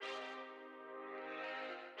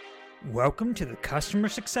Welcome to the Customer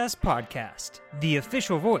Success Podcast, the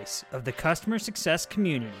official voice of the customer success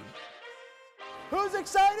community. Who's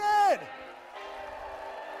excited?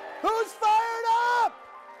 Who's fired up?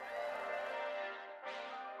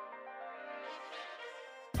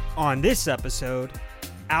 On this episode,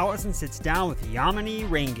 Allison sits down with Yamini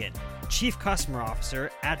Rangan, Chief Customer Officer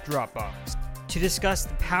at Dropbox, to discuss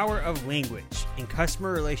the power of language in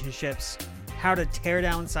customer relationships, how to tear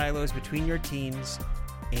down silos between your teams,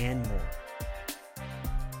 and more.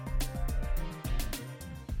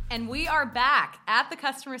 And we are back at the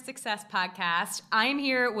Customer Success Podcast. I'm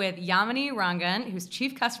here with Yamini Rangan, who's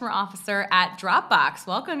Chief Customer Officer at Dropbox.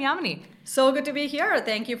 Welcome, Yamini. So good to be here.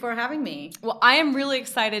 Thank you for having me. Well, I am really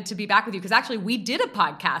excited to be back with you because actually we did a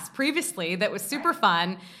podcast previously that was super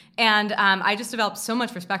fun. And I just developed so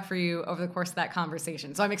much respect for you over the course of that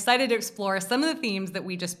conversation. So I'm excited to explore some of the themes that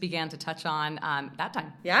we just began to touch on that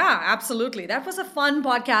time. Yeah, absolutely. That was a fun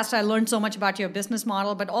podcast. I learned so much about your business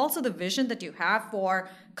model, but also the vision that you have for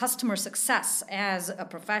customer success as a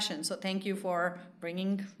profession. So thank you for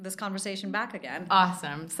bringing this conversation back again.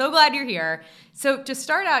 Awesome. So glad you're here. So to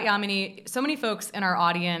start out, Yamini, so many folks in our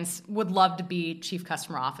audience would love to be Chief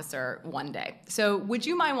Customer Officer one day. So would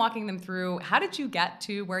you mind walking them through how did you get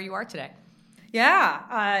to where you are today? Yeah,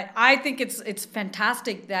 I think it's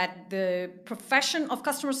fantastic that the profession of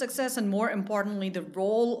customer success and more importantly, the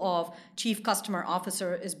role of Chief Customer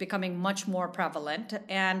Officer is becoming much more prevalent.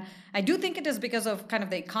 And I do think it is because of kind of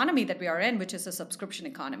the economy that we are in, which is a subscription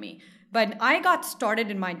economy. But I got started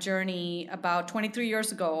in my journey about 23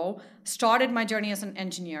 years ago, started my journey as an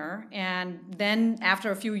engineer, and then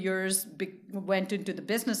after a few years went into the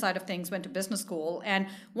business side of things, went to business school. And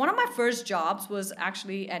one of my first jobs was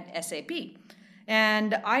actually at SAP.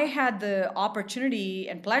 And I had the opportunity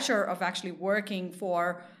and pleasure of actually working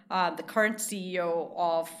for the current CEO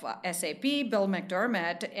of SAP, Bill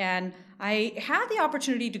McDermott, and I had the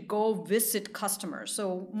opportunity to go visit customers.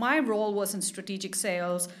 So my role was in strategic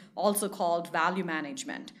sales, also called value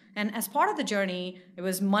management. And as part of the journey, it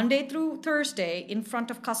was Monday through Thursday in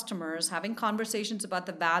front of customers, having conversations about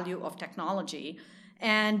the value of technology.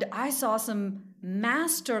 And I saw some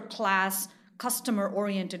master class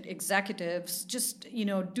customer-oriented executives just,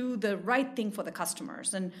 do the right thing for the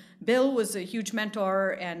customers. And Bill was a huge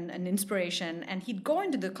mentor and an inspiration, and he'd go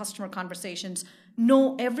into the customer conversations,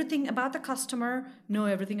 know everything about the customer, know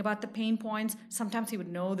everything about the pain points. Sometimes he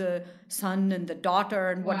would know the son and the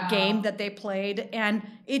daughter and what game that they played, and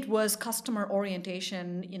it was customer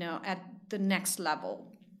orientation, at the next level.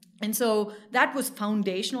 And so that was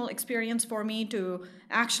foundational experience for me to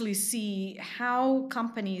actually see how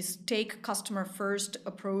companies take customer first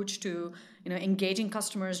approach to, engaging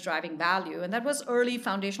customers, driving value. And that was early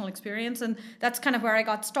foundational experience. And that's kind of where I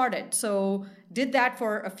got started. So did that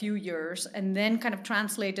for a few years and then kind of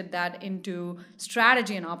translated that into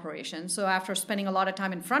strategy and operations. So after spending a lot of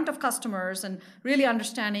time in front of customers and really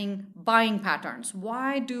understanding buying patterns,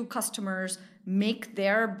 why do customers make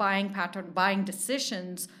their buying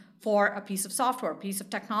decisions for a piece of software, a piece of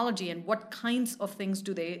technology, and what kinds of things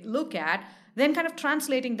do they look at, then kind of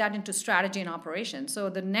translating that into strategy and operations.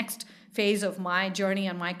 So the next phase of my journey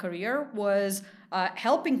and my career was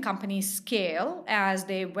helping companies scale as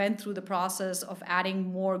they went through the process of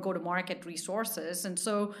adding more go-to-market resources. And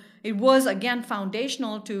so it was, again,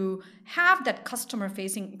 foundational to have that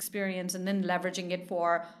customer-facing experience and then leveraging it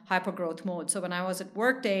for hyper-growth mode. So when I was at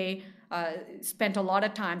Workday, spent a lot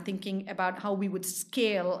of time thinking about how we would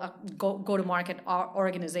scale a go-to-market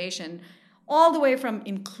organization, all the way from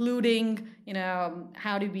including,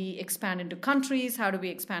 how do we expand into countries, how do we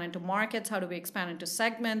expand into markets, how do we expand into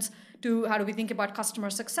segments, to how do we think about customer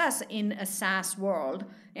success in a SaaS world.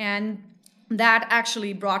 And that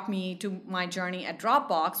actually brought me to my journey at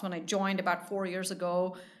Dropbox. When I joined about 4 years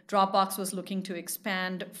ago, Dropbox was looking to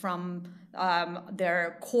expand from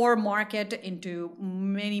their core market into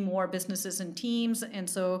many more businesses and teams. And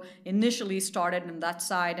so initially started on that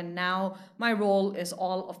side. And now my role is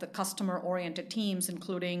all of the customer-oriented teams,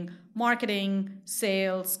 including marketing,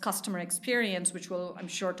 sales, customer experience, which we'll, I'm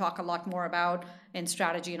sure, talk a lot more about, and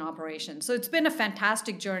strategy and operations. So it's been a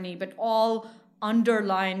fantastic journey, but all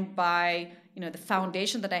underlined by the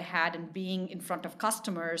foundation that I had in being in front of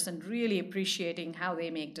customers and really appreciating how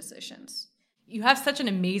they make decisions. You have such an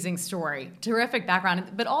amazing story, terrific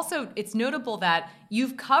background, but also it's notable that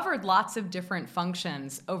you've covered lots of different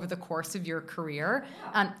functions over the course of your career.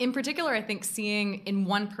 In particular, I think seeing in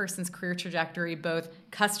one person's career trajectory both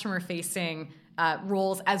customer-facing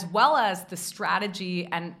roles, as well as the strategy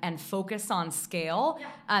and focus on scale.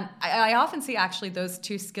 I often see actually those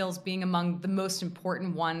two skills being among the most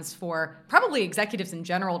important ones for probably executives in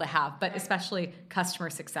general to have, but especially customer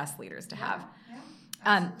success leaders to have.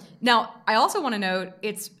 Now, I also want to note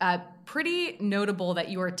it's pretty notable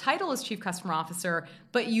that your title is Chief Customer Officer,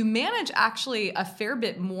 but you manage actually a fair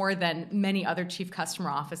bit more than many other Chief Customer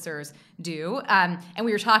Officers do. And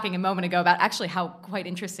we were talking a moment ago about actually how quite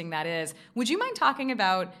interesting that is. Would you mind talking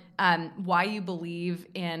about why you believe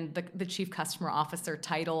in the Chief Customer Officer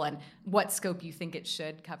title and what scope you think it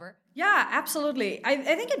should cover? Yeah, absolutely. I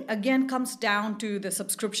think it, again, comes down to the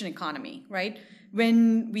subscription economy, right?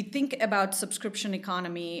 When we think about subscription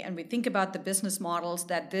economy and we think about the business models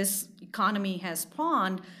that this economy has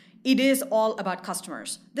spawned, it is all about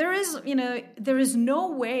customers. There is no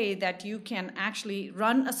way that you can actually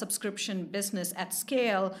run a subscription business at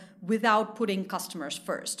scale without putting customers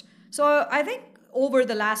first. So I think over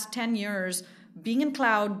the last 10 years, being in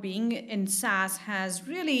cloud, being in SaaS has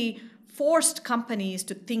really forced companies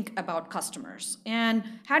to think about customers. And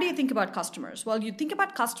how do you think about customers? Well, you think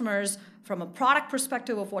about customers from a product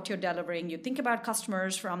perspective of what you're delivering. You think about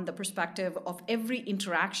customers from the perspective of every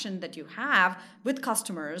interaction that you have with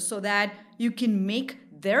customers so that you can make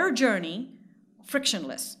their journey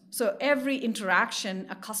frictionless. So every interaction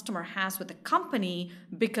a customer has with a company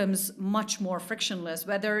becomes much more frictionless,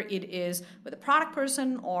 whether it is with a product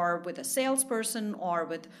person or with a salesperson or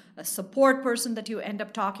with a support person that you end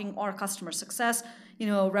up talking or a customer success,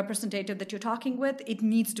 representative that you're talking with. It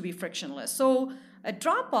needs to be frictionless. So at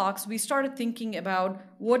Dropbox, we started thinking about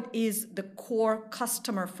what is the core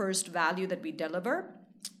customer first value that we deliver.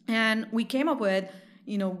 And we came up with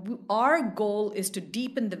our goal is to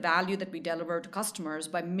deepen the value that we deliver to customers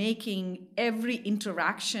by making every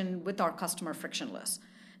interaction with our customer frictionless.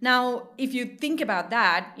 Now, if you think about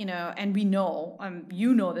that, and we know,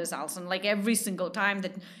 you know this, Allison, like every single time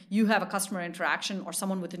that you have a customer interaction or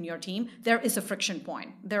someone within your team, there is a friction point.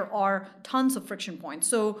 There are tons of friction points.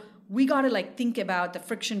 So we got to think about the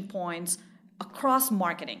friction points across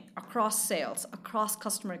marketing, across sales, across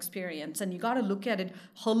customer experience. And you got to look at it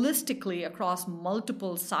holistically across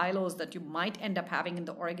multiple silos that you might end up having in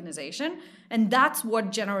the organization. And that's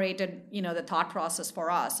what generated, the thought process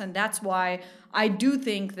for us. And that's why I do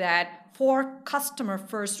think that for customer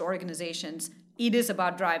first organizations, it is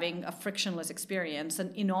about driving a frictionless experience.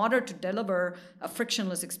 And in order to deliver a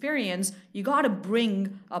frictionless experience, you got to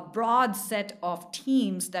bring a broad set of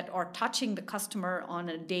teams that are touching the customer on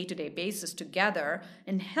a day-to-day basis together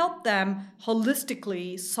and help them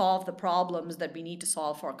holistically solve the problems that we need to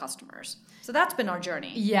solve for our customers. So that's been our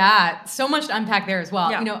journey. Yeah, so much to unpack there as well.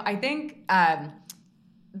 Yeah. I think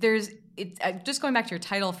just going back to your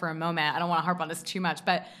title for a moment, I don't want to harp on this too much,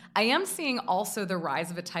 but I am seeing also the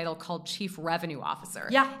rise of a title called Chief Revenue Officer.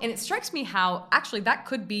 Yeah. And it strikes me how actually that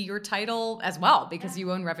could be your title as well because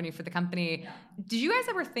you own revenue for the company. Yeah. Did you guys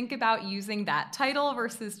ever think about using that title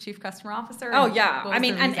versus Chief Customer Officer? Oh, yeah.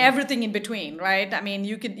 And everything in between, right?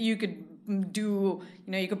 You could do,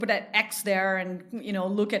 you could put an X there and,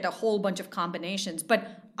 look at a whole bunch of combinations. But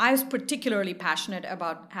I was particularly passionate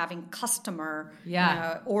about having customer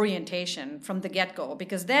orientation from the get-go,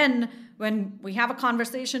 because then when we have a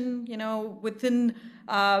conversation, within,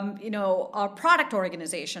 our product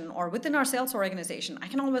organization or within our sales organization, I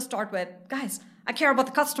can always start with, guys, I care about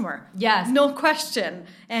the customer. Yes. No question.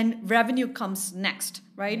 And revenue comes next,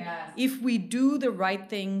 right? Yes. If we do the right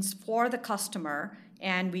things for the customer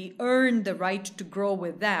and we earn the right to grow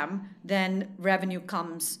with them, then revenue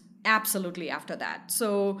comes absolutely after that.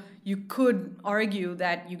 So you could argue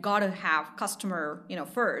that you got to have customer,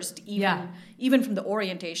 first, even from the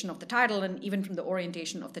orientation of the title and even from the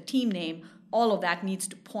orientation of the team name. All of that needs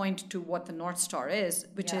to point to what the North Star is,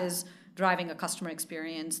 which is driving a customer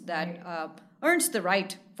experience that earns the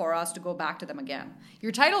right for us to go back to them again.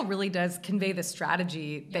 Your title really does convey the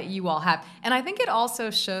strategy that you all have. And I think it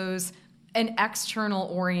also shows an external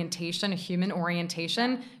orientation, a human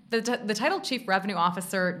orientation. The title Chief Revenue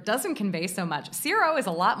Officer doesn't convey so much. CRO is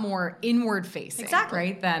a lot more inward facing,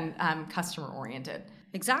 right, than customer oriented.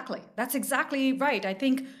 Exactly. That's exactly right. I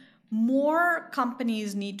think more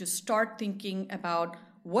companies need to start thinking about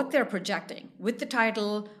what they're projecting with the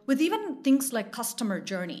title, with even things like customer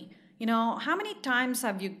journey. How many times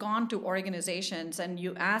have you gone to organizations and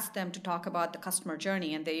you ask them to talk about the customer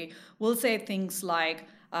journey and they will say things like,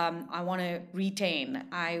 I want to retain,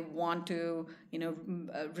 I want to,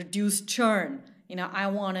 reduce churn, I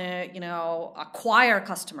want to, acquire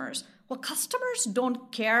customers. Well, customers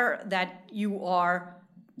don't care that you are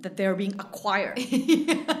that they're being acquired.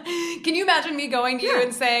 Can you imagine me going to you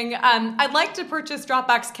and saying, I'd like to purchase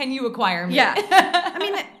Dropbox, can you acquire me? Yeah. I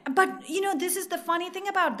mean, but this is the funny thing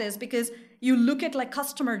about this, because you look at like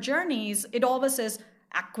customer journeys, it always says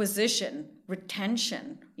acquisition,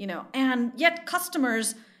 retention, and yet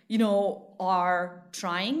customers, are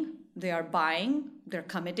trying, they are buying, they're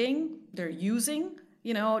committing, they're using,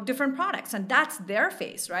 different products, and that's their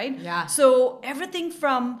face, right? Yeah. So everything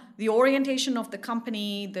from the orientation of the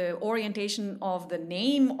company, the orientation of the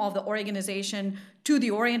name of the organization, to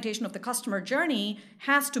the orientation of the customer journey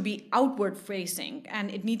has to be outward facing, and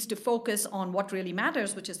it needs to focus on what really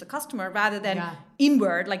matters, which is the customer, rather than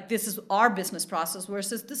inward, like this is our business process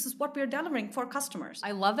versus this is what we're delivering for customers.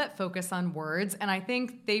 I love that focus on words, and I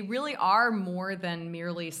think they really are more than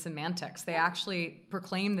merely semantics. They actually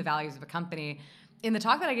proclaim the values of a company. In the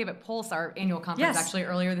talk that I gave at Pulse, our annual conference actually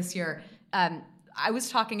earlier this year, I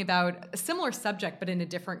was talking about a similar subject, but in a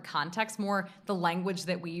different context, more the language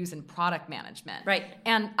that we use in product management. Right.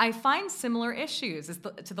 And I find similar issues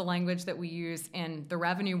to the language that we use in the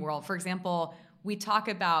revenue world. For example, we talk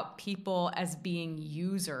about people as being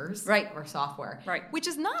users or software, which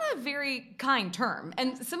is not a very kind term.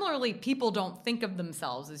 And similarly, people don't think of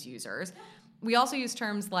themselves as users. We also use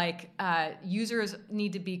terms like users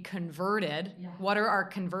need to be converted. Yeah. What are our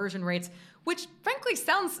conversion rates? Which frankly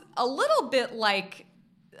sounds a little bit like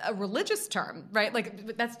a religious term, right?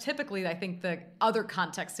 Like that's typically, I think, the other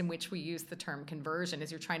context in which we use the term conversion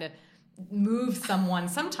is you're trying to move someone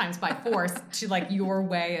sometimes by force to like your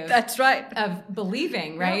way of of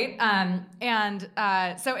believing, right?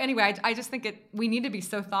 Yeah. So anyway, I just think we need to be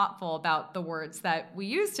so thoughtful about the words that we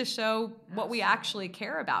use to show what we actually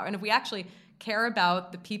care about. And if we actually care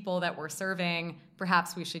about the people that we're serving,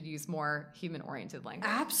 perhaps we should use more human-oriented language.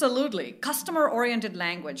 Absolutely. Customer-oriented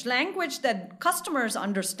language that customers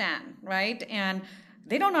understand, right? And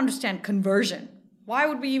they don't understand conversion. Why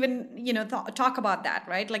would we even, talk about that,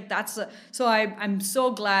 right? Like so I'm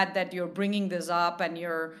so glad that you're bringing this up and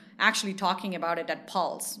you're actually talking about it at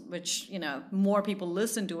Pulse, which, more people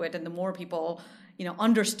listen to it and the more people,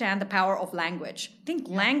 understand the power of language. I think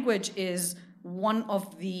language is one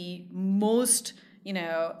of the most,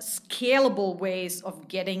 scalable ways of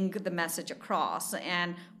getting the message across.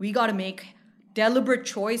 And we got to make deliberate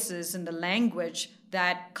choices in the language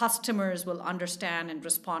that customers will understand and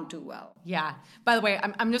respond to well. Yeah. By the way,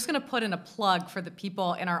 I'm just going to put in a plug for the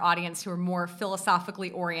people in our audience who are more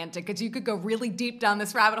philosophically oriented, because you could go really deep down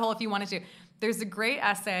this rabbit hole if you wanted to. There's a great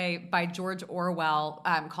essay by George Orwell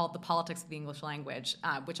called The Politics of the English Language,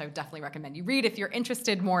 which I would definitely recommend you read if you're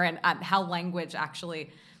interested more in how language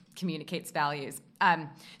actually communicates values.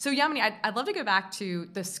 So Yamini, I'd love to go back to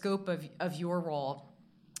the scope of your role.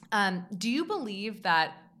 Do you believe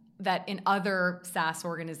that in other SaaS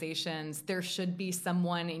organizations, there should be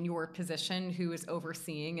someone in your position who is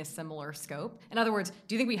overseeing a similar scope? In other words,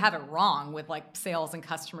 do you think we have it wrong with like sales and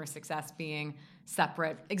customer success being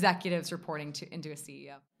separate executives reporting into a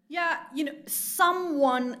CEO? Yeah,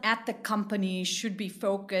 someone at the company should be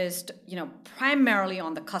focused, primarily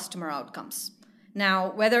on the customer outcomes.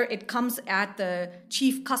 Now, whether it comes at the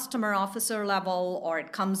chief customer officer level or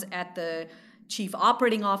it comes at the chief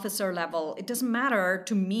operating officer level, it doesn't matter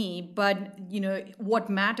to me, but what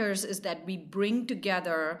matters is that we bring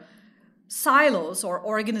together silos or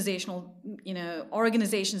organizations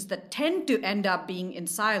that tend to end up being in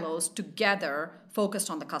silos together, focused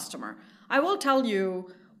on the customer. I will tell you,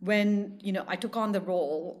 when I took on the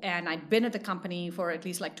role and I'd been at the company for at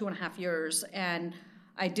least like 2.5 years, and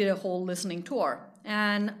I did a whole listening tour.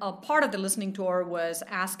 And a part of the listening tour was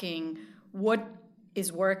asking what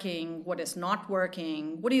is working, what is not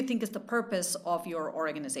working, what do you think is the purpose of your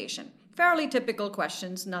organization? Fairly typical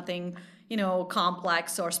questions, nothing,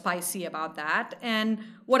 complex or spicy about that. And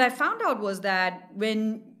what I found out was that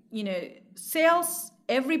when, sales,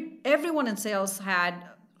 everyone in sales had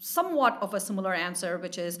somewhat of a similar answer,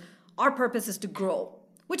 which is our purpose is to grow,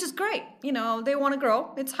 which is great. They want to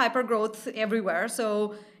grow. It's hyper growth everywhere.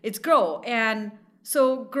 So it's grow. And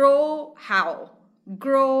so grow how?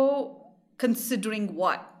 Grow considering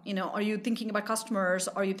what? Are you thinking about customers?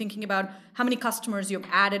 Are you thinking about how many customers you've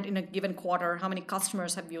added in a given quarter? How many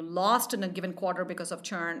customers have you lost in a given quarter because of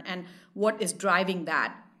churn? And what is driving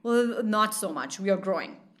that? Well, not so much. We are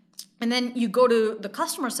growing. And then you go to the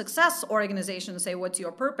customer success organization and say, what's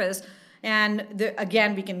your purpose? And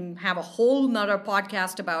again, we can have a whole nother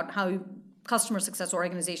podcast about how customer success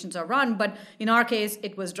organizations are run. But in our case,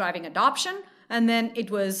 it was driving adoption. And then it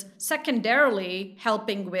was secondarily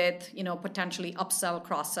helping with, potentially upsell,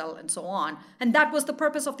 cross-sell, and so on. And that was the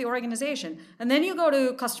purpose of the organization. And then you go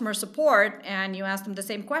to customer support and you ask them the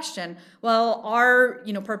same question. Well, our,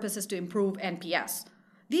 purpose is to improve NPS.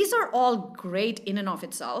 These are all great in and of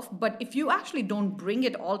itself, but if you actually don't bring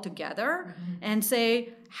it all together and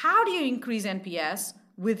say, how do you increase NPS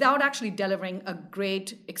without actually delivering a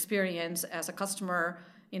great experience as a customer,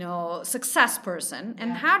 success person?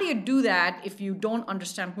 And how do you do that if you don't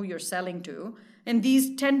understand who you're selling to? And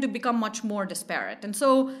these tend to become much more disparate. And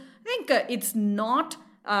so I think it's not,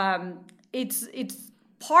 it's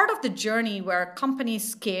part of the journey where companies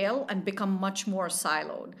scale and become much more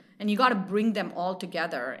siloed. And you got to bring them all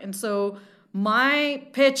together. And so my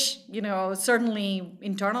pitch, certainly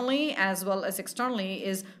internally as well as externally,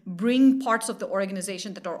 is bring parts of the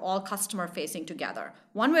organization that are all customer facing together.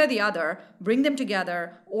 One way or the other, bring them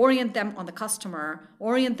together, orient them on the customer,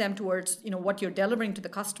 orient them towards, what you're delivering to the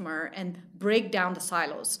customer, and break down the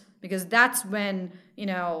silos. Because that's when,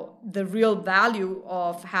 the real value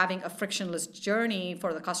of having a frictionless journey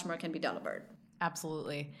for the customer can be delivered.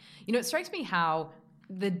 Absolutely. It strikes me how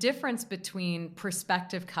the difference between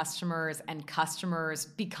prospective customers and customers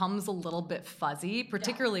becomes a little bit fuzzy,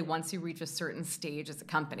 particularly once you reach a certain stage as a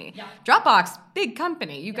company. Yeah. Dropbox, big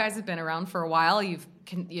company. You guys have been around for a while. You've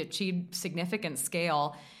achieved significant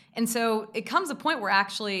scale. And so it comes a point where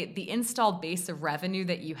actually the installed base of revenue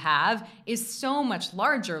that you have is so much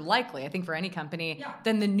larger, likely, I think for any company,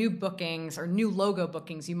 than the new bookings or new logo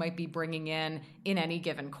bookings you might be bringing in any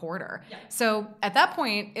given quarter. Yeah. So at that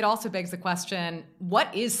point, it also begs the question,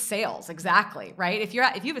 what is sales exactly, right? If you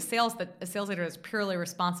have a sales leader that's purely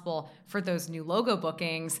responsible for those new logo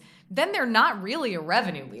bookings, then they're not really a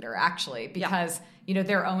revenue leader, actually, because they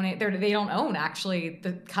don't own actually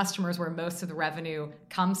the customers where most of the revenue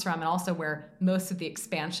comes from, and also where most of the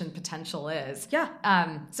expansion potential is. Yeah.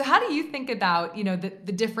 So how do you think about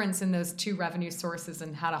the difference in those two revenue sources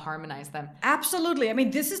and how to harmonize them? Absolutely. I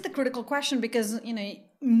mean, this is the critical question because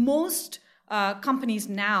most companies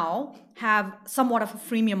now have somewhat of a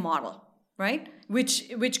freemium model, right?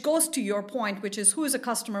 Which goes to your point, which is who is a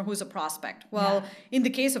customer, who's a prospect. Well, in the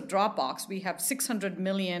case of Dropbox, we have 600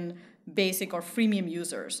 million basic or freemium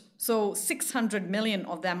users. So 600 million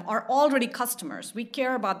of them are already customers. We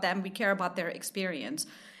care about them. We care about their experience.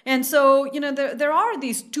 And so, there are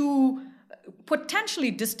these two potentially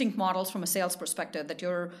distinct models from a sales perspective that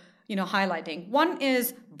you're, highlighting. One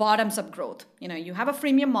is bottoms-up growth. You have a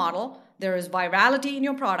freemium model. There is virality in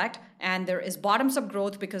your product, and there is bottoms-up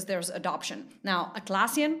growth because there's adoption. Now,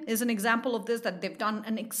 Atlassian is an example of this, that they've done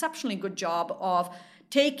an exceptionally good job of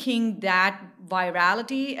taking that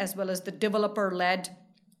virality as well as the developer-led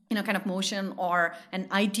kind of motion or an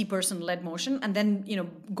IT person-led motion, and then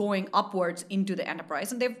going upwards into the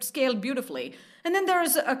enterprise, and they've scaled beautifully. And then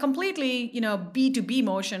there's a completely B2B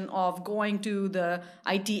motion of going to the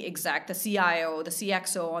IT exec, the CIO, the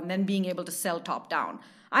CXO, and then being able to sell top down.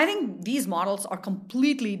 I think these models are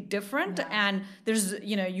completely different, and there's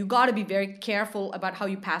you got to be very careful about how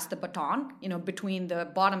you pass the baton between the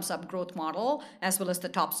bottoms-up growth model as well as the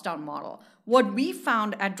tops-down model. What we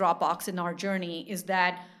found at Dropbox in our journey is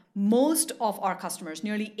that most of our customers,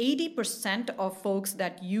 nearly 80% of folks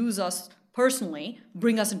that use us personally,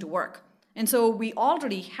 bring us into work. And so we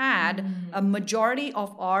already had a majority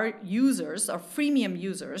of our users, our freemium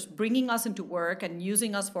users, bringing us into work and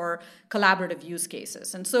using us for collaborative use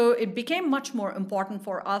cases. And so it became much more important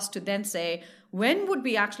for us to then say, when would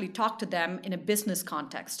we actually talk to them in a business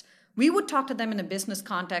context? We would talk to them in a business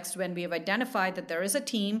context when we have identified that there is a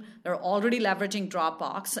team, they're already leveraging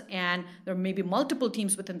Dropbox, and there may be multiple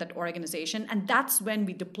teams within that organization, and that's when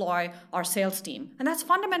we deploy our sales team. And that's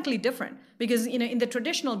fundamentally different because in the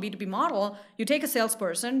traditional B2B model, you take a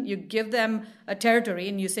salesperson, you give them a territory,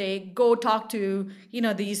 and you say, go talk to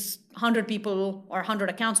these 100 people or 100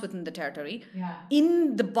 accounts within the territory. Yeah.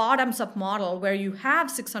 In the bottoms-up model where you have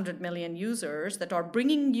 600 million users that are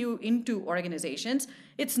bringing you into organizations,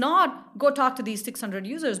 it's not go talk to these 600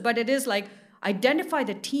 users, but it is like identify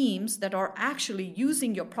the teams that are actually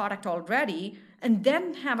using your product already and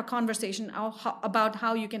then have a conversation about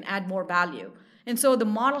how you can add more value. And so the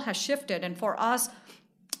model has shifted, and for us,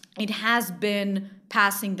 it has been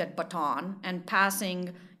passing that baton and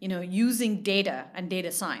passing using data and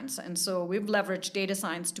data science. And so we've leveraged data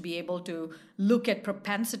science to be able to look at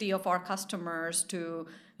propensity of our customers to,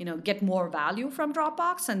 get more value from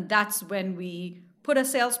Dropbox. And that's when we put a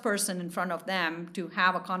salesperson in front of them to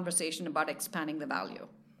have a conversation about expanding the value.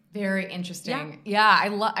 Very interesting. Yeah,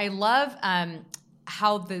 I love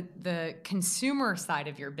how the consumer side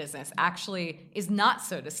of your business actually is not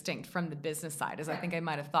so distinct from the business side as I think I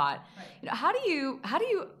might have thought. Right. How do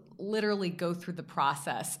you literally go through the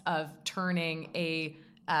process of turning a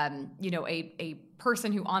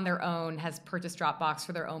person who on their own has purchased Dropbox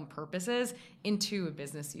for their own purposes into a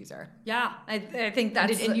business user? Yeah, I think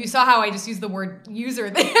that's... And you saw how I just used the word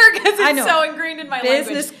user there because it's so ingrained in my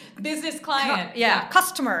language. Business client.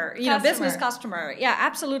 Customer. Business customer. Yeah,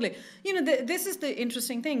 absolutely. This is the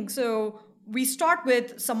interesting thing. So we start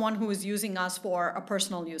with someone who is using us for a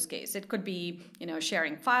personal use case. It could be,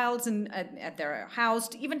 sharing files at their house,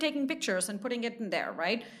 even taking pictures and putting it in there,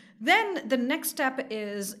 right? Then the next step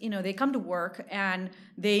is, they come to work and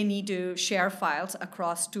they need to share files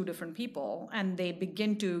across two different people, and they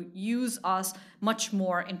begin to use us much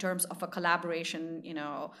more in terms of a collaboration,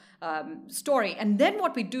 story. And then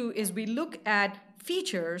what we do is we look at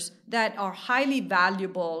features that are highly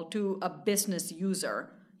valuable to a business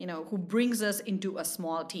user, who brings us into a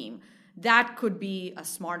small team. That could be a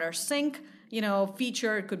smarter sync,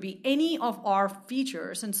 feature. It could be any of our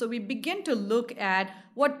features. And so we begin to look at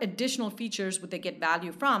what additional features would they get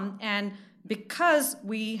value from. And because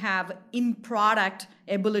we have in-product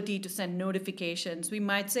ability to send notifications, we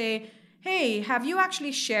might say, hey, have you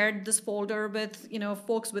actually shared this folder with,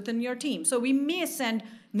 folks within your team? So we may send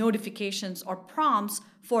notifications or prompts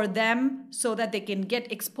for them so that they can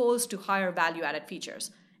get exposed to higher value-added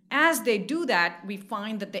features. As they do that, we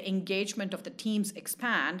find that the engagement of the teams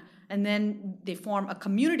expand, and then they form a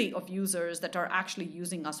community of users that are actually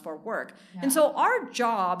using us for work. Yeah. And so our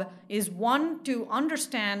job is, one, to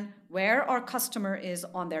understand where our customer is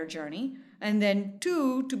on their journey, and then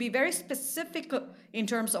two, to be very specific in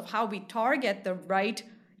terms of how we target the right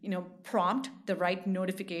prompt, the right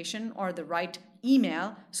notification, or the right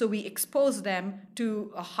email, so we expose them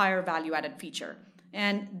to a higher value-added feature.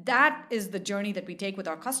 And that is the journey that we take with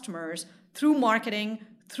our customers through marketing,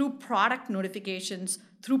 through product notifications,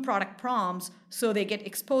 through product prompts, so they get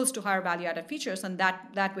exposed to higher value-added features, and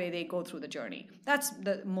that way they go through the journey. That's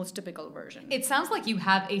the most typical version. It sounds like you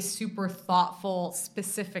have a super thoughtful,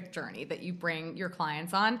 specific journey that you bring your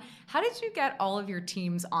clients on. How did you get all of your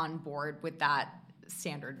teams on board with that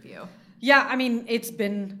standard view? Yeah, it's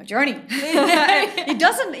been a journey. It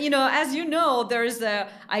doesn't, as you know, there's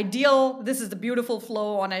this is the beautiful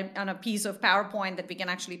flow on a piece of PowerPoint that we can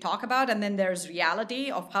actually talk about. And then there's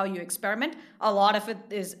reality of how you experiment. A lot of it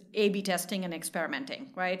is A/B testing and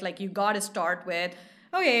experimenting, right? Like you got to start with,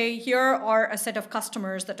 okay, here are a set of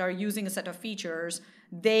customers that are using a set of features.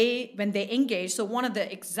 When they engage, so one of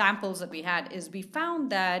the examples that we had is we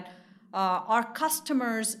found that our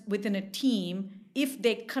customers within a team, if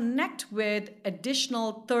they connect with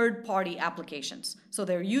additional third-party applications, so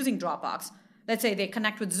they're using Dropbox, let's say they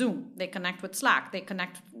connect with Zoom, they connect with Slack, they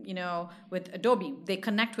connect, with Adobe, they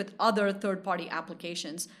connect with other third-party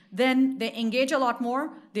applications, then they engage a lot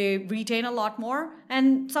more, they retain a lot more,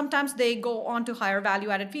 and sometimes they go on to higher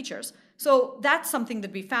value-added features. So that's something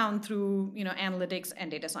that we found through, analytics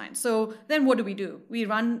and data science. So then what do? We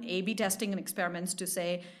run A/B testing and experiments to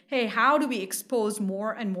say, hey, how do we expose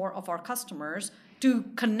more and more of our customers to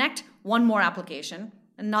connect one more application,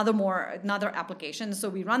 another application? So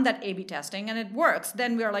we run that A/B testing and it works.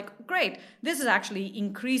 Then we are like, great, this is actually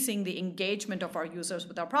increasing the engagement of our users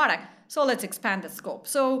with our product. So let's expand the scope.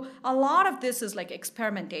 So a lot of this is like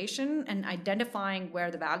experimentation and identifying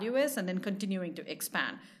where the value is and then continuing to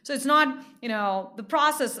expand. So it's not, the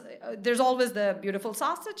process, there's always the beautiful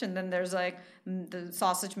sausage and then there's like the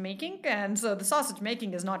sausage making. And so the sausage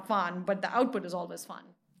making is not fun, but the output is always fun.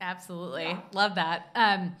 Absolutely. Yeah. Love that.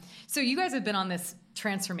 So you guys have been on this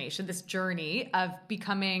transformation, this journey of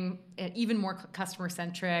becoming even more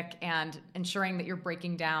customer-centric and ensuring that you're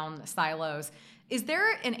breaking down silos. Is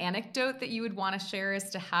there an anecdote that you would want to share as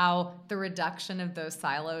to how the reduction of those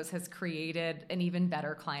silos has created an even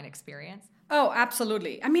better client experience? Oh,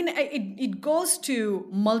 absolutely. It goes to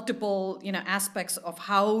multiple, aspects of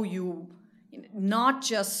how you not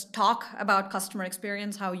just talk about customer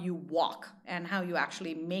experience, how you walk and how you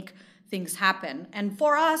actually make things happen. And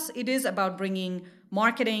for us, it is about bringing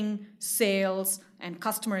marketing, sales, and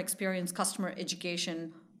customer experience, customer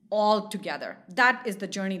education all together. That is the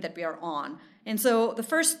journey that we are on. And so the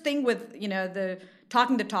first thing with, the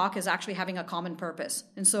talking the talk is actually having a common purpose.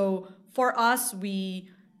 And so for us, we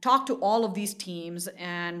talked to all of these teams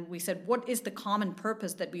and we said, what is the common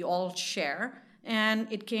purpose that we all share? And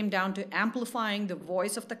it came down to amplifying the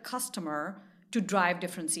voice of the customer to drive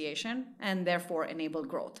differentiation and therefore enable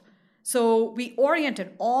growth. So we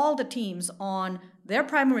oriented all the teams on their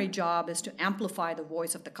primary job is to amplify the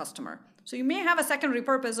voice of the customer. So you may have a secondary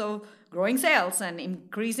purpose of growing sales and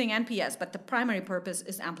increasing NPS, but the primary purpose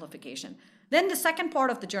is amplification. Then the second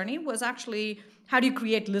part of the journey was actually, how do you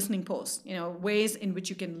create listening posts, ways in which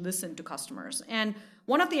you can listen to customers. And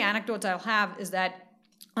one of the anecdotes I'll have is that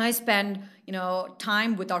I spend,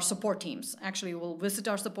 time with our support teams. Actually, we'll visit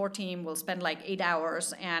our support team. We'll spend like 8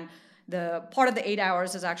 hours, and the part of the 8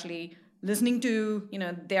 hours is actually listening to,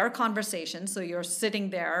 their conversations. So you're sitting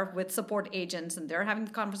there with support agents, and they're having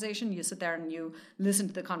the conversation. You sit there and you listen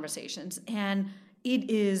to the conversations, and it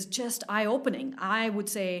is just eye-opening. I would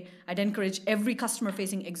say I'd encourage every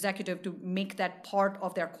customer-facing executive to make that part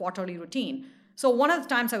of their quarterly routine. So one of the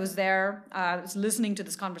times I was there, I was listening to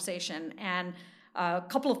this conversation, and a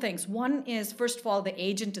couple of things. One is, first of all, the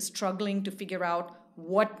agent is struggling to figure out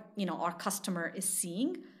what our customer is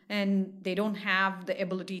seeing, and they don't have the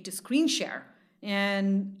ability to screen share.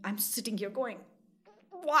 And I'm sitting here going,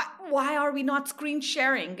 why are we not screen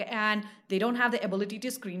sharing? And they don't have the ability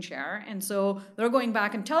to screen share. And so they're going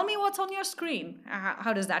back and tell me what's on your screen.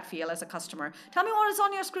 How does that feel as a customer? Tell me what is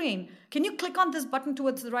on your screen. Can you click on this button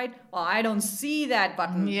towards the right? Well, I don't see that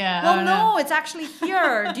button. Yeah. Well, no, it's actually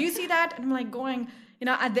here. Do you see that? And I'm like going,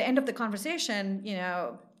 at the end of the conversation,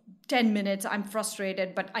 10 minutes, I'm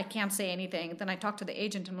frustrated, but I can't say anything. Then I talk to the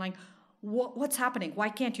agent. I'm like, what's happening? Why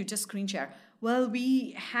can't you just screen share? Well,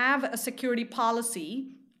 we have a security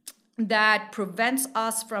policy that prevents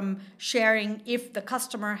us from sharing if the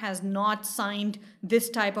customer has not signed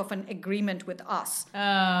this type of an agreement with us. Oh.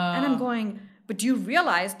 And I'm going, but do you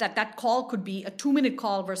realize that call could be a 2-minute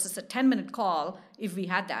call versus a 10-minute call if we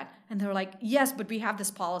had that? And they're like, yes, but we have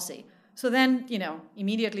this policy. So then,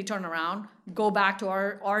 immediately turn around, go back to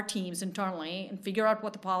our teams internally and figure out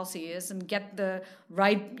what the policy is and get the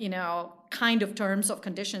right, kind of terms of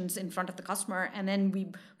conditions in front of the customer. And then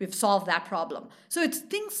we've solved that problem. So it's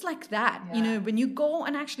things like that, when you go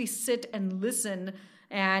and actually sit and listen,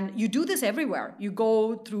 and you do this everywhere. You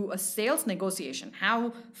go through a sales negotiation.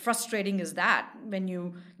 How frustrating is that when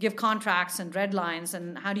you give contracts and red lines,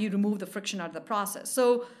 and how do you remove the friction out of the process?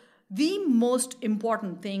 So the most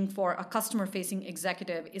important thing for a customer-facing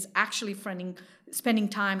executive is actually spending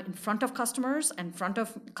time in front of customers and in front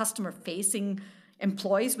of customer-facing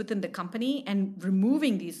employees within the company and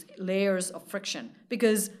removing these layers of friction.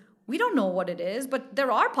 Because we don't know what it is, but there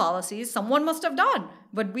are policies someone must have done.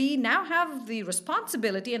 But we now have the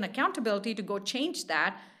responsibility and accountability to go change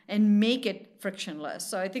that and make it frictionless.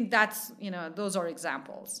 So I think that's, those are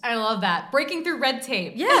examples. I love that. Breaking through red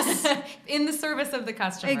tape. Yes. In the service of the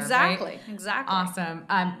customer. Exactly. Right? Exactly. Awesome.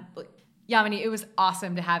 Yamini, it was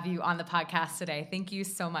awesome to have you on the podcast today. Thank you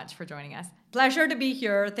so much for joining us. Pleasure to be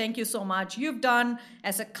here. Thank you so much. You've done,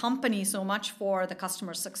 as a company, so much for the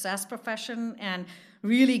customer success profession and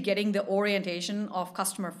really getting the orientation of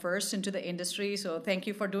customer first into the industry. So thank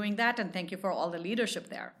you for doing that, and thank you for all the leadership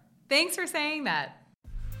there. Thanks for saying that.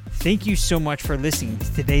 Thank you so much for listening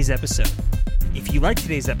to today's episode. If you like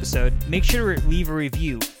today's episode, make sure to leave a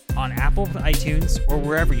review on Apple, iTunes, or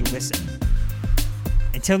wherever you listen.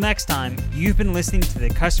 Until next time, you've been listening to the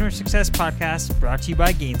Customer Success Podcast, brought to you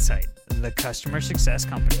by Gainsight, the customer success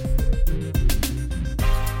company.